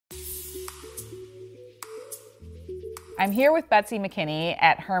I'm here with Betsy McKinney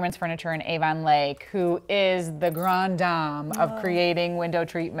at Herman's Furniture in Avon Lake, who is the grande dame of creating window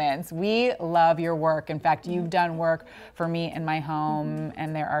treatments. We love your work. In fact, you've done work for me in my home,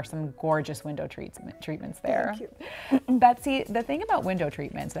 and there are some gorgeous window treatments there. Thank you. Betsy, the thing about window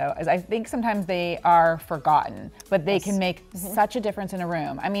treatments, though, is I think sometimes they are forgotten, but they can make such a difference in a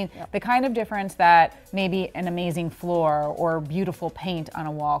room. I mean, the kind of difference that maybe an amazing floor or beautiful paint on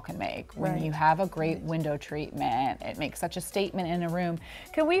a wall can make. When you have a great window treatment, it makes such a statement in a room.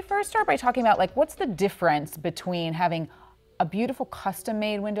 Can we first start by talking about, like, what's the difference between having a beautiful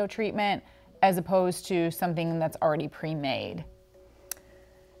custom-made window treatment as opposed to something that's already pre-made?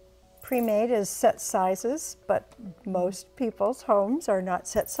 Pre-made is set sizes, but most people's homes are not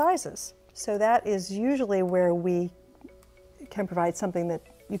set sizes. So that is usually where we can provide something that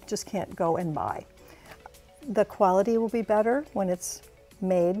you just can't go and buy. The quality will be better when it's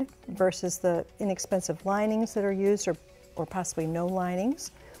made versus the inexpensive linings that are used, or possibly no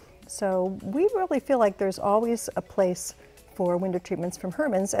linings. So we really feel like there's always a place for window treatments from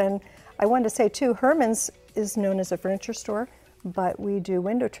Herman's. And I wanted to say too, Herman's is known as a furniture store, but we do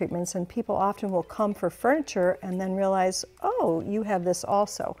window treatments, and people often will come for furniture and then realize, oh, you have this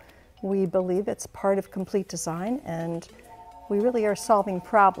also. We believe it's part of complete design, and we really are solving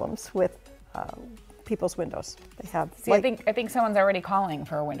problems with people's windows. They have. See, I think someone's already calling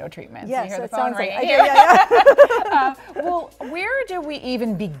for a window treatment. Yes, so you hear it the phone sounds like ringing. Well, where do we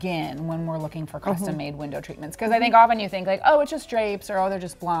even begin when we're looking for custom-made window treatments? Because I think often you think like, oh, it's just drapes, or oh, they're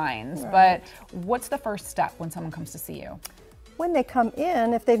just blinds. But what's the first step when someone comes to see you? When they come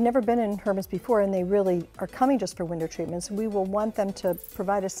in, if they've never been in Herman's before and they really are coming just for window treatments, we will want them to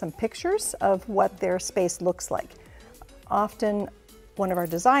provide us some pictures of what their space looks like. Often, one of our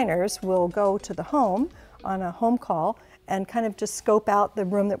designers will go to the home on a home call and kind of just scope out the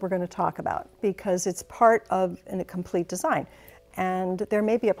room that we're going to talk about, because it's part of a complete design. And there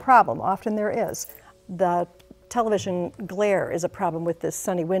may be a problem. Often there is. The television glare is a problem with this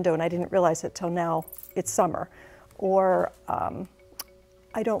sunny window, and I didn't realize it till now it's summer. Or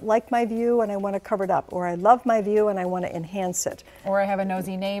I don't like my view and I want to cover it up, or I love my view and I want to enhance it. Or I have a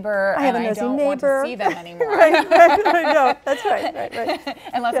nosy neighbor I don't want to see them anymore. right, no, that's right.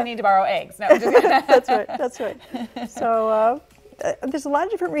 Unless I need to borrow eggs. No, just that's right. So there's a lot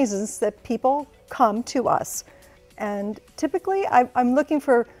of different reasons that people come to us. And typically I'm looking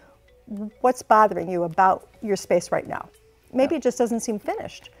for what's bothering you about your space right now. Maybe it just doesn't seem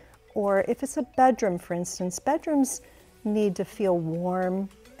finished. Or if it's a bedroom, for instance, bedrooms need to feel warm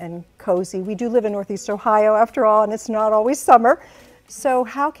and cozy. We do live in Northeast Ohio, after all, and it's not always summer. So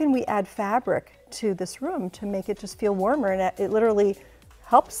how can we add fabric to this room to make it just feel warmer? And it literally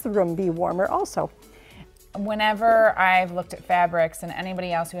helps the room be warmer also. Whenever I've looked at fabrics, and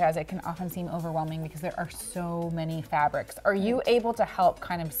anybody else who has it, can often seem overwhelming because there are so many fabrics. Are you able to help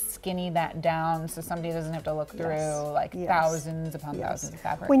kind of skinny that down so somebody doesn't have to look through like thousands upon thousands of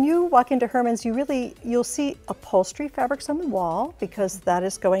fabrics? When you walk into Herman's, you'll see upholstery fabrics on the wall, because that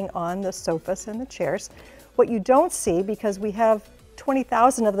is going on the sofas and the chairs. What you don't see, because we have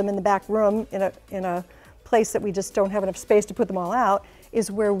 20,000 of them in the back room in a place that we just don't have enough space to put them all out, is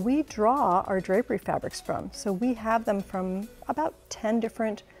where we draw our drapery fabrics from. So we have them from about 10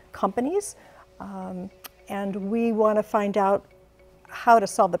 different companies, and we want to find out how to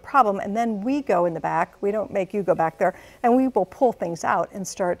solve the problem, and then we go in the back. We don't make you go back there, and we will pull things out and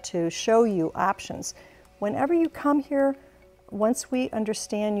start to show you options. Whenever you come here, once we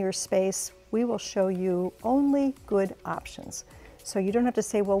understand your space, we will show you only good options. So you don't have to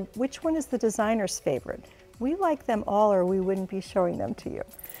say, well, which one is the designer's favorite? We like them all, or we wouldn't be showing them to you.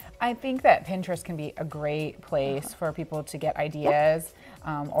 I think that Pinterest can be a great place for people to get ideas,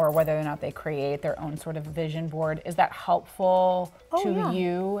 or whether or not they create their own sort of vision board. Is that helpful to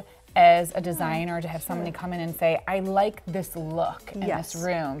you as a designer to have somebody come in and say, I like this look in this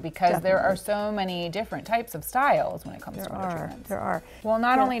room? Because there are so many different types of styles when it comes to window treatments. There are. Well,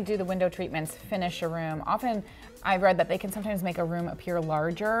 not only do the window treatments finish a room, often I've read that they can sometimes make a room appear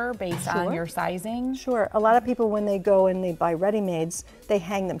larger based on your sizing. Sure. A lot of people, when they go and they buy ready-mades, they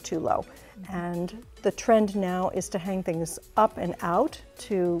hang them too low. And the trend now is to hang things up and out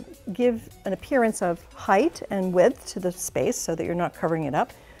to give an appearance of height and width to the space so that you're not covering it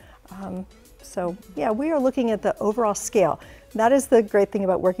up. So yeah, we are looking at the overall scale. That is the great thing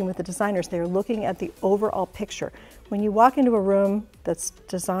about working with the designers. They're looking at the overall picture. When you walk into a room that's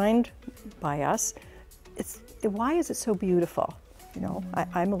designed by us, why is it so beautiful? You know,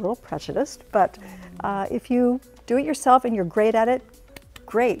 I'm a little prejudiced, but if you do it yourself and you're great at it,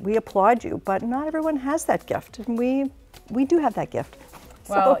 great, we applaud you. But not everyone has that gift, and we do have that gift.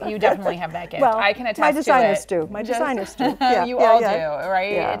 Well, you definitely have that gift. Well, I can attest my to designers it. do. My Just- designers do. Yeah, you yeah, all yeah. do,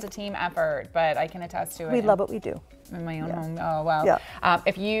 right? Yeah. It's a team effort, but I can attest to it. We love what we do. In my own home. Oh, wow. Yeah.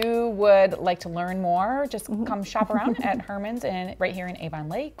 If you would like to learn more, just come shop around at Herman's right here in Avon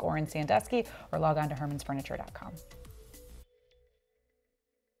Lake or in Sandusky, or log on to hermansfurniture.com.